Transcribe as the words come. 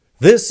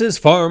This is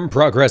Farm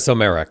Progress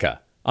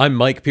America. I'm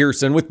Mike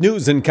Pearson with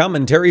news and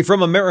commentary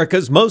from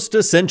America's most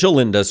essential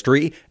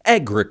industry,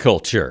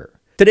 agriculture.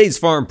 Today's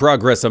Farm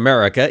Progress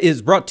America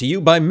is brought to you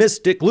by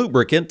Mystic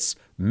Lubricants,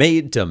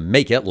 made to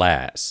make it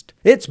last.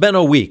 It's been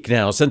a week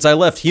now since I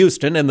left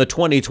Houston in the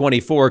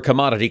 2024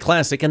 Commodity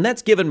Classic, and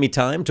that's given me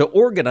time to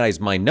organize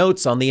my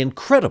notes on the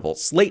incredible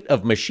slate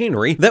of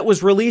machinery that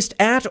was released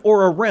at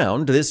or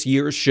around this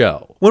year's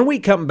show. When we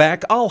come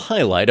back, I'll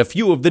highlight a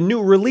few of the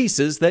new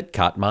releases that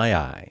caught my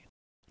eye.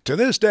 To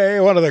this day,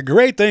 one of the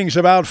great things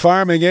about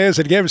farming is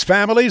it gives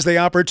families the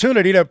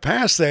opportunity to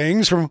pass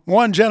things from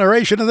one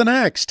generation to the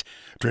next.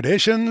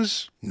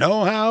 Traditions,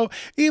 know-how,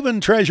 even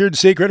treasured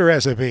secret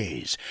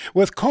recipes.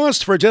 With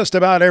costs for just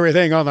about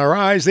everything on the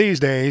rise these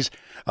days,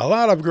 a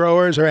lot of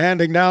growers are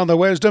handing down the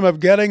wisdom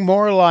of getting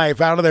more life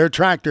out of their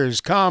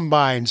tractors,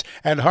 combines,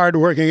 and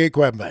hard-working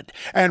equipment.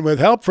 And with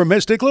help from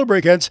Mystic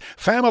Lubricants,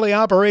 family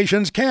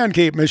operations can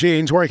keep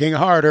machines working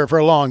harder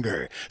for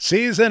longer,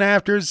 season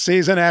after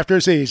season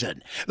after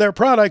season. Their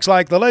products,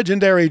 like the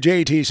legendary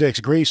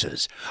JT6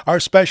 greases,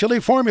 are specially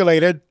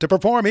formulated to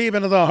perform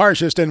even in the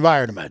harshest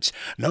environments.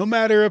 No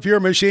matter if your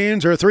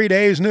machines are 3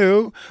 days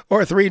new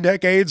or 3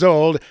 decades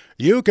old,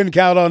 you can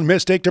count on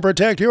Mystic to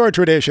protect your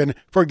tradition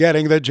for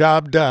getting the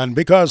job done,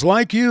 because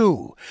like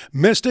you,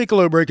 Mystic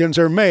Lubricants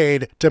are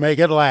made to make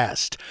it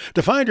last.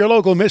 To find your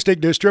local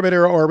Mystic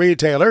distributor or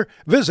retailer,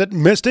 visit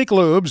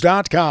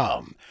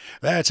mysticlubes.com.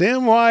 That's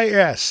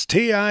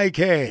MYSTIK,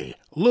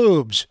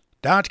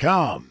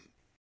 lubes.com.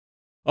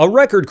 A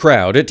record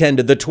crowd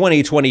attended the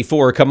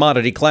 2024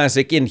 Commodity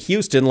Classic in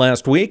Houston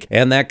last week,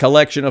 and that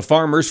collection of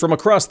farmers from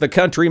across the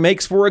country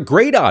makes for a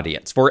great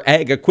audience for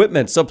ag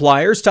equipment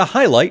suppliers to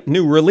highlight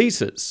new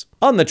releases.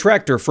 On the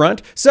tractor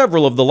front,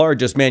 several of the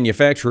largest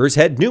manufacturers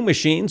had new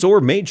machines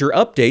or major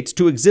updates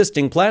to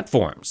existing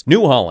platforms.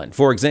 New Holland,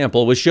 for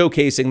example, was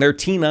showcasing their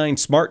T9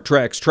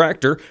 SmartTrax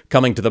tractor,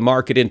 coming to the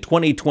market in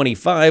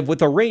 2025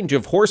 with a range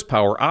of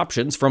horsepower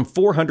options from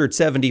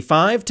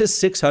 475 to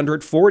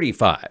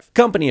 645.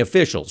 Company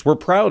officials were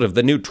proud of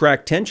the new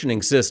track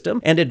tensioning system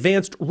and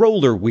advanced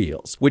roller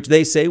wheels, which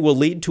they say will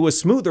lead to a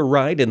smoother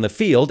ride in the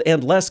field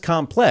and less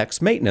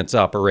complex maintenance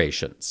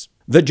operations.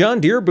 The John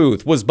Deere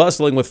booth was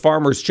bustling with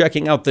farmers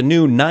checking out the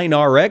new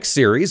 9RX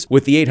series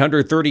with the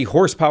 830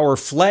 horsepower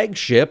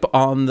flagship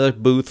on the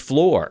booth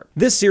floor.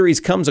 This series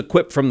comes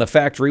equipped from the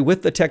factory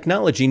with the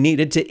technology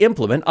needed to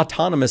implement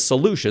autonomous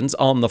solutions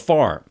on the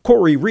farm.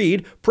 Corey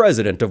Reed,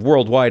 president of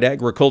Worldwide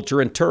Agriculture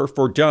and Turf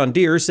for John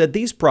Deere, said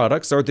these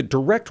products are the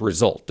direct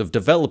result of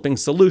developing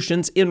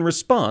solutions in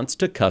response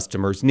to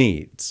customers'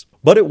 needs.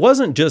 But it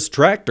wasn't just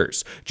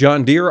tractors.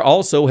 John Deere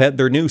also had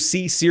their new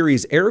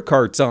C-Series air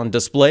carts on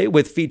display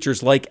with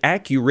features like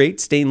AccuRate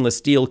stainless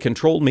steel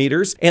control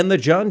meters and the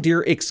John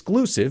Deere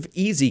exclusive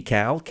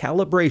EasyCal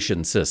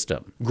calibration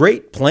system.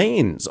 Great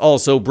Plains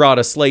also brought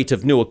a slate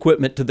of new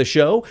equipment to the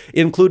show,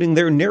 including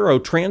their Narrow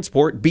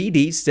Transport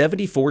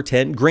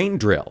BD7410 grain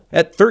drill.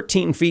 At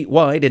 13 feet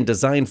wide and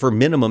designed for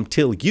minimum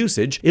till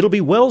usage, it'll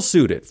be well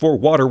suited for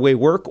waterway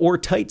work or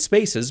tight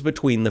spaces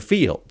between the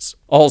fields.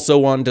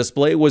 Also on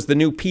display was the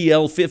new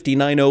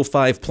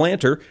PL5905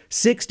 planter,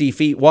 60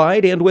 feet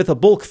wide and with a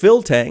bulk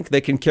fill tank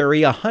that can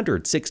carry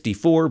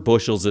 164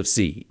 bushels of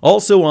seed.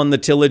 Also on the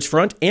tillage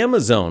front,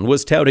 Amazon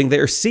was touting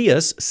their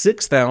Cius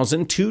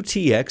 6000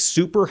 2TX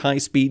super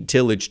high-speed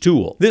tillage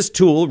tool. This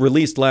tool,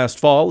 released last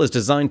fall, is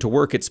designed to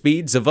work at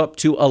speeds of up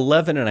to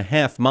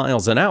 11.5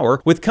 miles an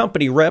hour, with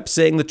company reps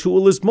saying the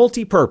tool is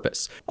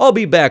multi-purpose. I'll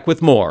be back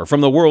with more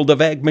from the world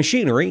of ag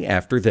machinery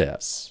after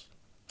this.